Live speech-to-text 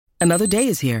Another day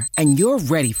is here, and you're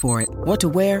ready for it. What to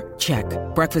wear? Check.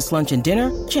 Breakfast, lunch, and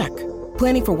dinner? Check.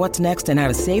 Planning for what's next and how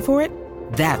to save for it?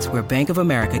 That's where Bank of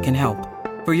America can help.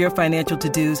 For your financial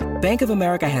to-dos, Bank of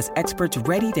America has experts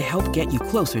ready to help get you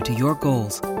closer to your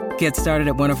goals. Get started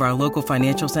at one of our local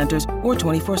financial centers or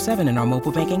 24/7 in our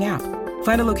mobile banking app.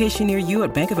 Find a location near you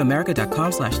at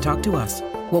bankofamerica.com/talktous.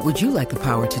 What would you like the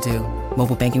power to do?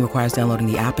 Mobile banking requires downloading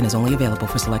the app and is only available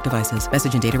for select devices.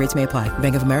 Message and data rates may apply.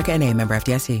 Bank of America N.A., member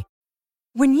FDIC.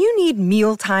 When you need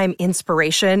mealtime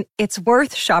inspiration, it's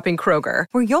worth shopping Kroger,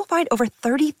 where you'll find over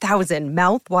 30,000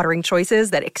 mouth-watering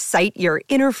choices that excite your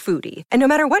inner foodie. And no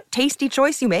matter what tasty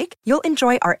choice you make, you'll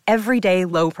enjoy our everyday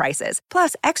low prices,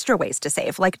 plus extra ways to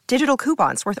save, like digital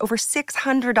coupons worth over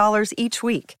 $600 each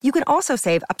week. You can also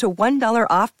save up to $1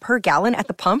 off per gallon at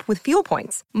the pump with fuel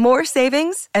points. More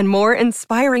savings and more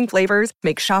inspiring flavors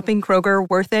make shopping Kroger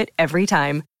worth it every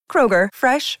time. Kroger,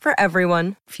 fresh for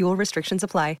everyone. Fuel restrictions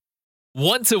apply.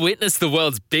 Want to witness the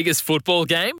world's biggest football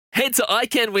game? Head to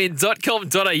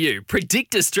iCanWin.com.au,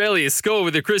 predict Australia's score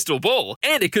with a crystal ball,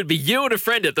 and it could be you and a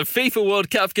friend at the FIFA World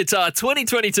Cup Qatar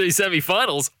 2022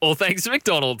 semi-finals, all thanks to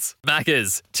McDonald's.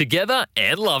 Maccas, together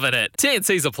and loving it.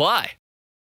 TNCs apply.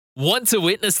 Want to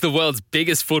witness the world's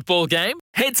biggest football game?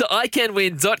 Head to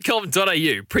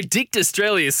iCanWin.com.au, predict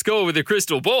Australia's score with a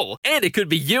crystal ball, and it could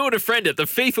be you and a friend at the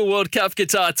FIFA World Cup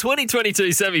Qatar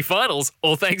 2022 semi-finals,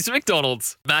 all thanks to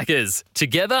McDonald's. Maccas,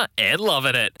 together and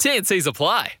loving it. TNCs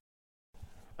apply.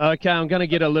 Okay, I'm going to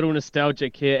get a little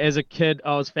nostalgic here. As a kid,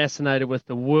 I was fascinated with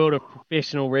the world of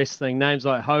professional wrestling. Names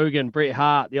like Hogan, Bret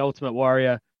Hart, The Ultimate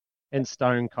Warrior, and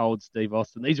Stone Cold Steve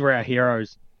Austin. These were our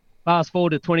heroes. Fast forward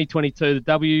to 2022, the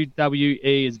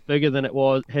WWE is bigger than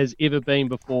has ever been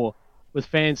before, with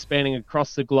fans spanning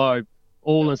across the globe,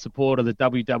 all in support of the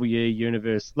WWE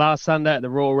Universe. Last Sunday at the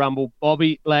Royal Rumble,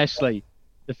 Bobby Lashley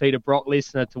defeated Brock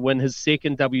Lesnar to win his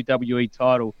second WWE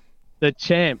title. The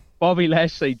champ, Bobby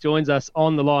Lashley, joins us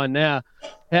on the line now.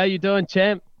 How you doing,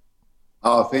 champ?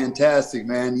 Oh, fantastic,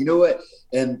 man. You know what?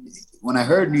 And when I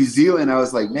heard New Zealand, I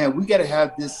was like, man, we got to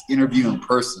have this interview in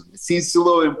person. It seems too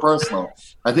little impersonal.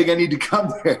 I think I need to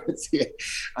come there.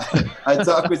 I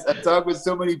talk with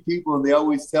so many people, and they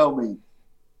always tell me,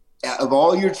 of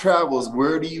all your travels,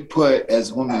 where do you put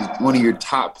as one of your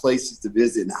top places to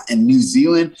visit? And New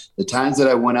Zealand, the times that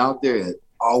I went out there, had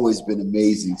always been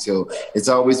amazing. So it's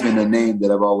always been a name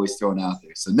that I've always thrown out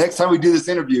there. So next time we do this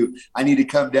interview, I need to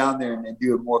come down there and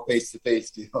do a more face-to-face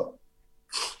deal.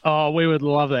 Oh, we would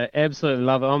love that. Absolutely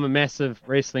love it. I'm a massive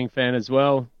wrestling fan as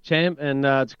well, champ, and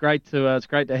it's great to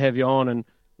have you on, and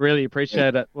really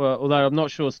appreciate it. Well, although I'm not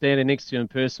sure standing next to you in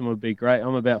person would be great.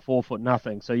 I'm about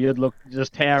 4'0", so you'd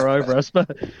just tower over us.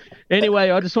 But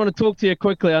anyway, I just want to talk to you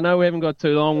quickly. I know we haven't got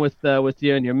too long with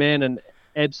you, and your man in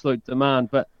absolute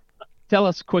demand. But tell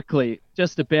us quickly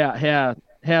just about how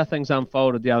things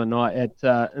unfolded the other night at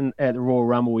the Royal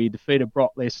Rumble where you defeated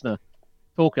Brock Lesnar.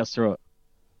 Talk us through it.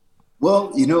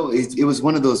 Well, you know, it was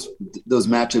one of those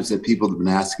matchups that people have been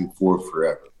asking for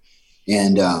forever,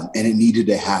 and it needed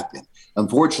to happen.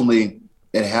 Unfortunately,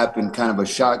 it happened kind of a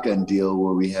shotgun deal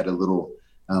where we had a little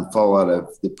fallout of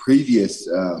the previous.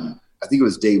 I think it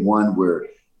was day one where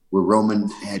Roman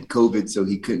had COVID, so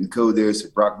he couldn't go there. So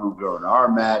Brock moved on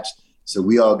our match, so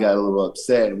we all got a little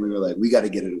upset, and we were like, we got to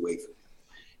get it away from him.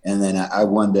 And then I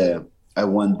won the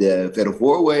Fatal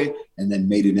 4-Way and then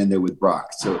made it in there with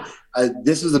Brock. So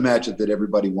this was a matchup that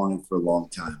everybody wanted for a long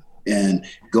time. And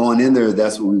going in there,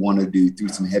 that's what we wanted to do. Threw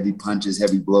some heavy punches,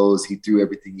 heavy blows. He threw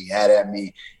everything he had at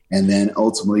me. And then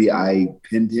ultimately I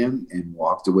pinned him and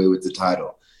walked away with the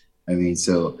title. I mean,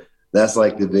 so that's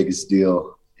like the biggest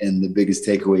deal. And the biggest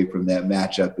takeaway from that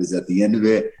matchup is at the end of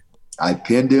it, I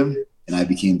pinned him and I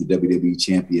became the WWE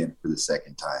champion for the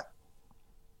second time.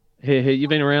 Hey, you've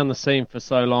been around the scene for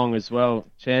so long as well,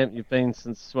 champ. You've been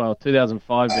since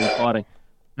 2005, been fighting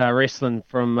wrestling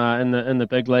from in the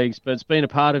big leagues, but it's been a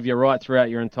part of you right throughout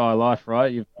your entire life,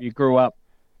 right? You grew up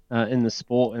in the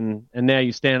sport, and now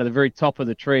you stand at the very top of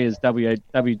the tree as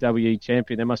WWE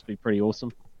champion. That must be pretty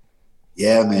awesome.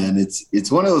 Yeah, man.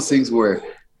 It's one of those things where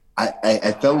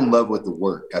I fell in love with the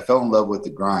work. I fell in love with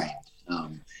the grind,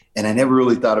 and I never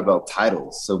really thought about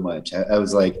titles so much. I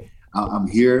was like, I'm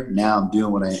here now. I'm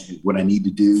doing what I need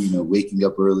to do. You know, waking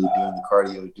up early, doing the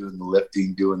cardio, doing the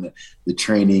lifting, doing the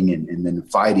training, and then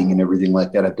fighting and everything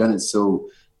like that. I've done it so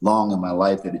long in my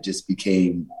life that it just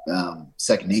became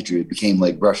second nature. It became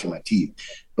like brushing my teeth.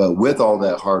 But with all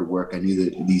that hard work, I knew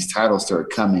that these titles started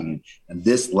coming, and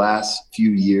this last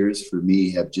few years for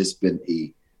me have just been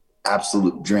a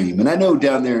absolute dream. And I know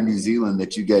down there in New Zealand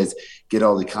that you guys get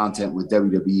all the content with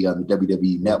WWE on the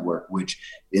WWE Network, which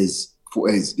is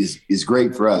is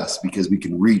great for us because we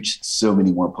can reach so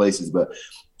many more places. But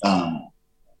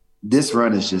this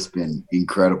run has just been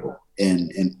incredible,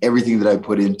 and everything that I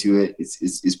put into it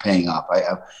is paying off.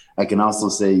 I can also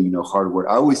say, hard work.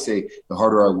 I always say the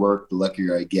harder I work, the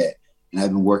luckier I get. And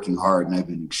I've been working hard, and I've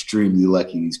been extremely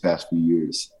lucky these past few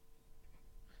years.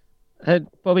 Hey,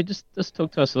 Bobby, just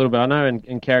talk to us a little bit. I know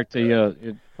in character you're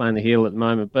playing the heel at the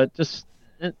moment, but just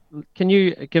can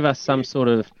you give us some sort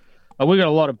of we've got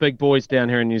a lot of big boys down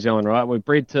here in New Zealand, right? We're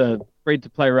bred to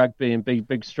play rugby and be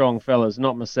big, strong fellas.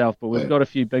 Not myself, but we've got a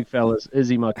few big fellas.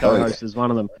 Izzy, my co-host, is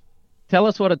one of them. Tell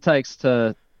us what it takes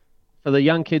for the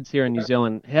young kids here in New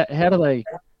Zealand. How do they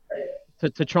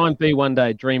to try and be one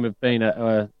day, dream of being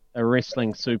a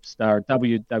wrestling superstar, a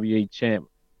WWE champ?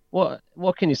 What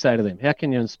can you say to them? How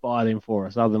can you inspire them for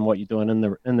us, other than what you're doing in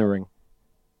the ring?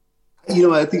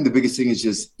 I think the biggest thing is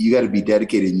just you got to be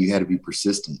dedicated and you got to be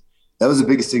persistent. That was the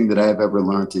biggest thing that I've ever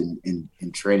learned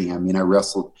in training. I mean, I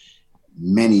wrestled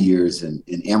many years in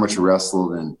amateur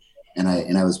wrestled and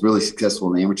I was really successful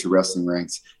in the amateur wrestling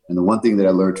ranks. And the one thing that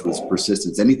I learned was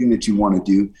persistence. Anything that you want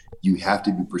to do, you have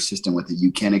to be persistent with it.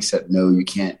 You can't accept no. You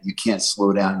can't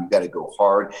slow down. You got to go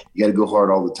hard. You got to go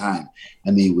hard all the time.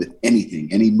 I mean, with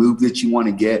anything, any move that you want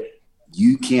to get,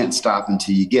 you can't stop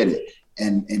until you get it.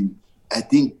 And I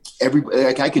think everybody,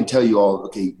 I can tell you all,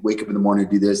 okay, wake up in the morning,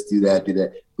 do this, do that,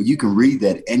 but you can read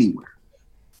that anywhere.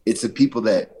 It's the people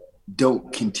that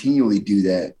don't continually do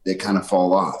that kind of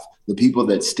fall off. The people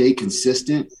that stay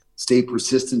consistent, stay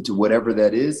persistent to whatever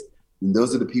that is, and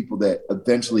those are the people that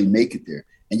eventually make it there.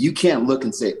 And you can't look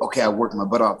and say, okay, I worked my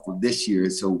butt off for this year,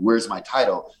 so where's my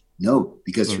title? No,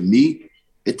 because for me,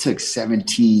 it took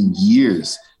 17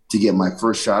 years to get my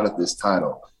first shot at this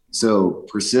title. So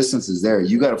persistence is there.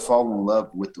 You got to fall in love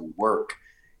with the work,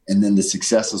 and then the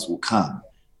successes will come.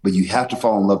 But you have to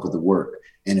fall in love with the work.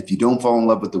 And if you don't fall in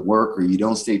love with the work, or you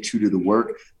don't stay true to the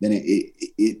work, then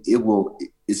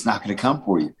it's not going to come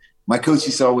for you. My coach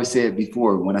used to always say it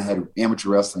before when I had amateur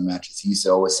wrestling matches. He used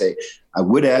to always say, I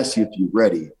would ask you if you're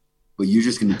ready, but you're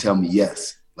just going to tell me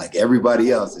yes. Like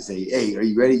everybody else, they say, hey, are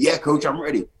you ready? Yeah, coach, I'm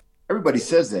ready. Everybody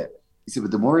says that. He said,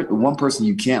 but the one person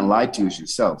you can't lie to is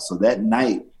yourself. So that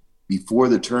night before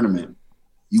the tournament,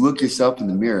 you look yourself in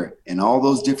the mirror and all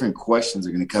those different questions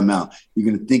are going to come out. You're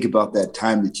going to think about that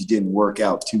time that you didn't work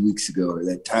out 2 weeks ago, or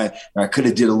that time, or I could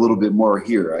have did a little bit more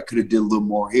here. Or I could have did a little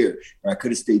more here, or I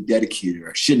could have stayed dedicated,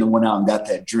 or I shouldn't have went out and got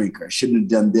that drink, or I shouldn't have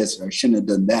done this, or I shouldn't have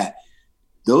done that.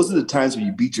 Those are the times when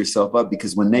you beat yourself up,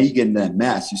 because when now you get in that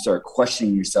match, you start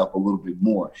questioning yourself a little bit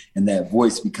more, and that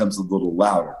voice becomes a little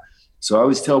louder. So I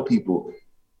always tell people,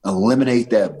 eliminate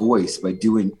that voice by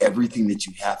doing everything that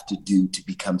you have to do to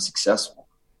become successful.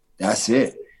 That's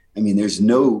it. I mean,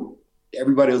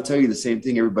 everybody will tell you the same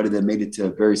thing. Everybody that made it to a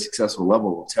very successful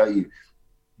level will tell you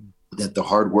that the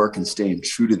hard work and staying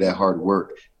true to that hard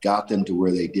work got them to where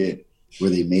they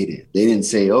made it. They didn't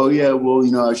say, oh yeah,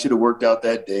 well, I should have worked out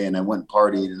that day and I went and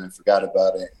partied and I forgot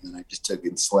about it. And then I just took it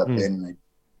and slept in and I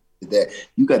did that.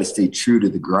 You got to stay true to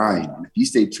the grind. And if you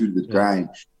stay true to the grind,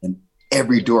 then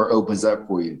every door opens up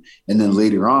for you. And then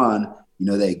later on,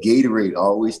 that Gatorade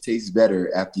always tastes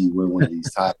better after you win one of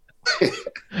these titles.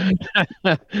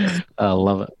 I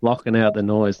love it. Blocking out the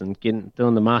noise and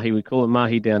doing the mahi. We call it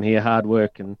mahi down here, hard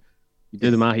work. And you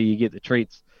do the mahi, you get the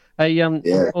treats. Hey,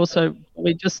 also,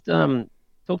 we just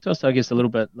talk to us, I guess, a little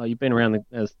bit. Like, you've been around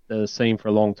the scene for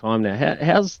a long time now.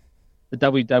 How's the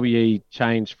WWE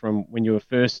changed from when you were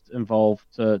first involved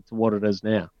to what it is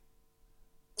now?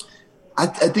 I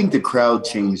think the crowd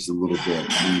changed a little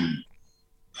bit.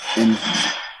 And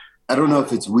I don't know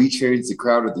if it's we changed the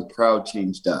crowd or the crowd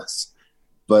changed us.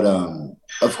 But,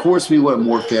 of course, we want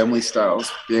more family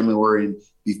styles, family-oriented.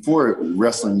 Before,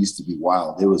 wrestling used to be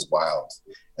wild. It was wild.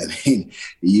 I mean,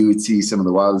 you would see some of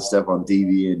the wildest stuff on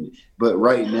TV. But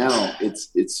right now,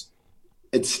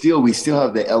 we still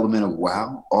have the element of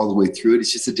wow all the way through it.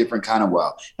 It's just a different kind of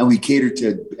wow. And we cater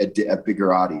to a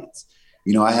bigger audience.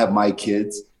 I have my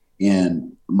kids,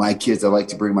 and I like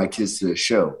to bring my kids to a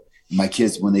show. My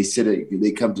kids, when they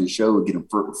come to the show, we get them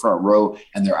front row,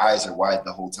 and their eyes are wide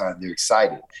the whole time. They're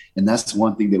excited. And that's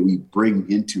one thing that we bring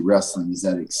into wrestling, is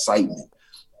that excitement.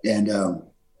 And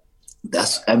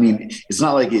it's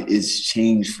not like it is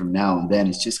changed from now and then.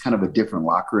 It's just kind of a different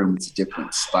locker room. It's a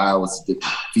different style. It's a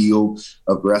different feel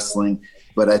of wrestling.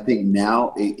 But I think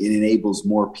now it enables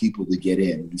more people to get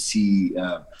in. You see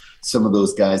some of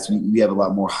those guys, we have a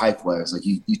lot more high flyers. Like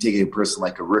you take a person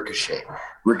like a Ricochet.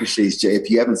 Ricochet's, if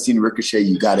you haven't seen Ricochet,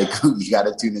 you gotta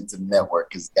tune into the network,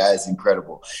 because the guy is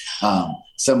incredible.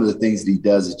 Some of the things that he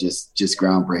does is just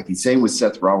groundbreaking. Same with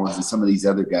Seth Rollins and some of these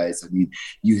other guys. I mean,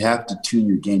 you have to tune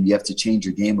your game. You have to change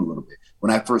your game a little bit.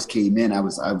 when I first came in, I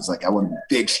was like, I want to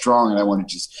be big, strong, and I want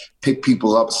to just pick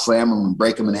people up, slam them, and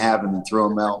break them in half, and then throw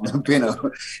them out.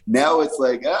 Now it's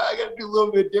like, I got to do a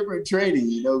little bit different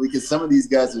training, because some of these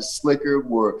guys are slicker,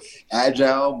 more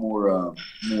agile, more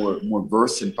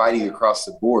versed in fighting across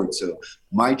the board. So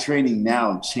my training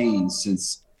now changed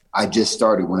since I just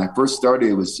started. When I first started,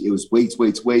 it was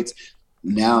weights.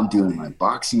 Now I'm doing my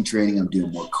boxing training. I'm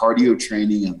doing more cardio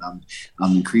training.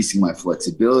 I'm increasing my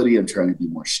flexibility. I'm trying to do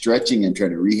more stretching. I'm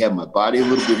trying to rehab my body a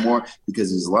little bit more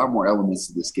because there's a lot more elements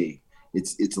to this game.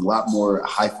 It's a lot more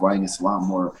high flying. It's a lot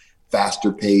more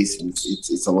faster pace. And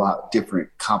it's a lot different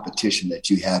competition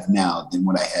that you have now than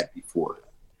what I had before.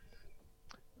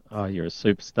 Oh, you're a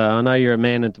superstar. I know you're a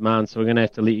man in demand, so we're going to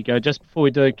have to let you go. Just before we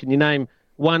do, can you name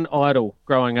one idol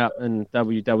growing up in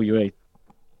WWE?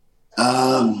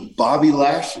 Bobby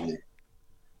Lashley.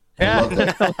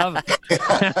 Yeah, I love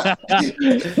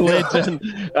it. Legend.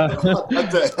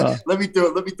 Let me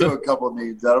throw a couple of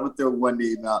names out. I'm gonna throw one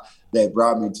name out that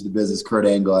brought me into the business. Kurt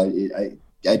Angle.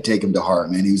 I take him to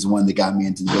heart, man. He was the one that got me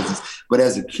into the business. But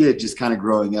as a kid, just kind of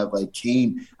growing up, like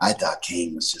Kane, I thought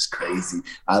Kane was just crazy.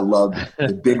 I loved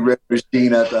the Big Red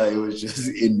Machine. I thought it was just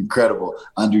incredible.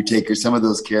 Undertaker, some of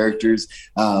those characters.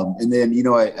 And then,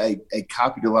 I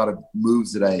copied a lot of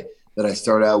moves that I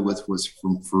started out with was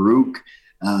from Farouk.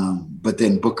 But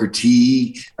then Booker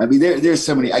T. I mean, there's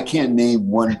so many. I can't name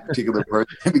one particular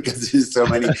person because there's so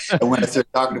many. And when I start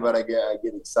talking about it, I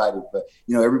get excited. But,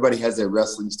 everybody has their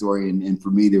wrestling story. And for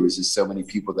me, there was just so many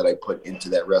people that I put into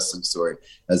that wrestling story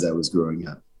as I was growing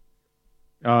up.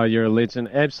 Oh, you're a legend.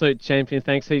 Absolute champion.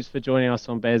 Thanks heaps for joining us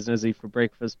on Baz and Izzy for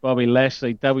breakfast. Bobby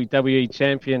Lashley, WWE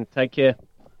champion. Take care.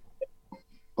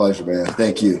 Pleasure, man.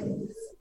 Thank you.